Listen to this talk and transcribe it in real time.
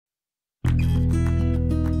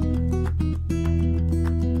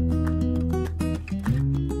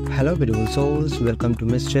Hello beautiful souls, welcome to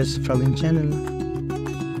Messages from In channel.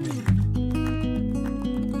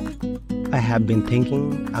 I have been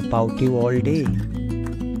thinking about you all day.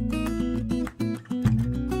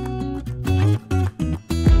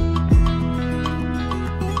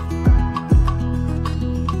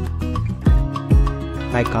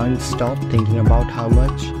 I can't stop thinking about how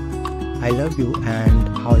much I love you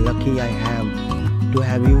and how lucky I am to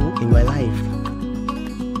have you in my life.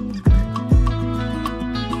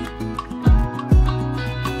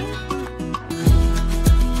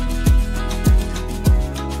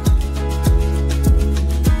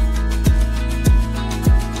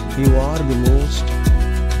 You are the most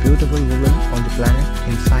beautiful woman on the planet,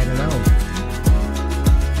 inside and out.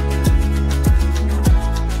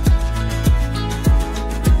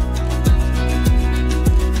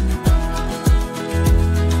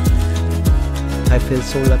 I feel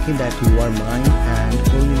so lucky that you are mine and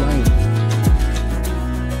only mine.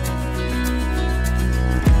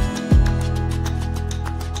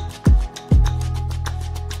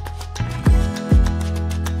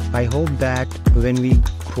 I hope that when we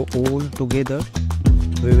grow old together,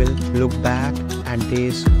 we will look back at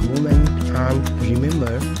this moment and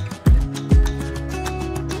remember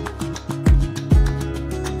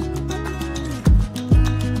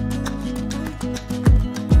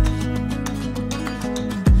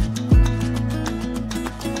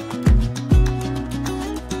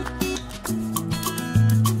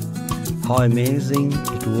how amazing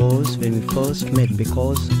it was when we first met,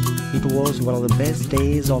 because it was one of the best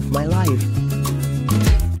days of my life.